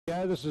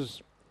Yeah, this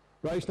is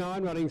race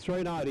 9 running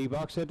 390.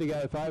 Box set to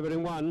go. Favourite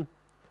in 1.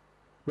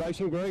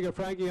 Racing Barriga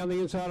Frankie on the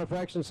inside of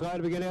Fraction. Slow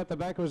to begin out the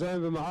back was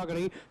Amber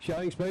Mahogany.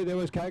 Showing speed there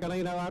was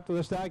Cocolino up to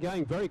the start.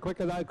 Going very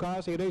quickly though.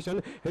 Classy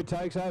Edition. It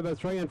takes over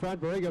 3 in front.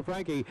 Barriga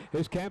Frankie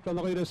is camped on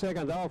the leader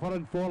second. They were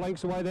followed 4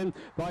 lengths away then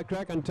by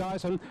Kraken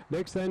Tyson.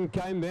 Next then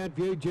came Mount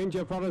View.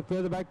 Ginger followed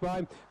further back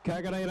by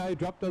Cocolino.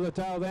 Dropped to the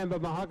tail of Amber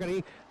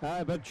Mahogany.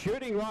 But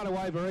shooting right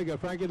away Barriga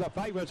Frankie. The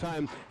favourites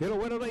home. He'll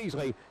win it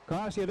easily.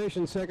 Classy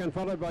Edition second,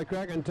 followed by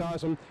Kraken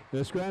Tyson.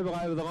 The scramble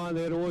over the line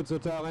there towards the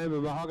tail.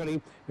 Amber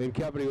Mahogany in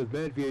company with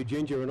Mount View,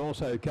 Ginger and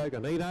also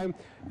Coconino,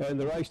 and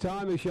the race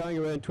time is showing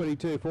around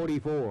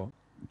 22:44.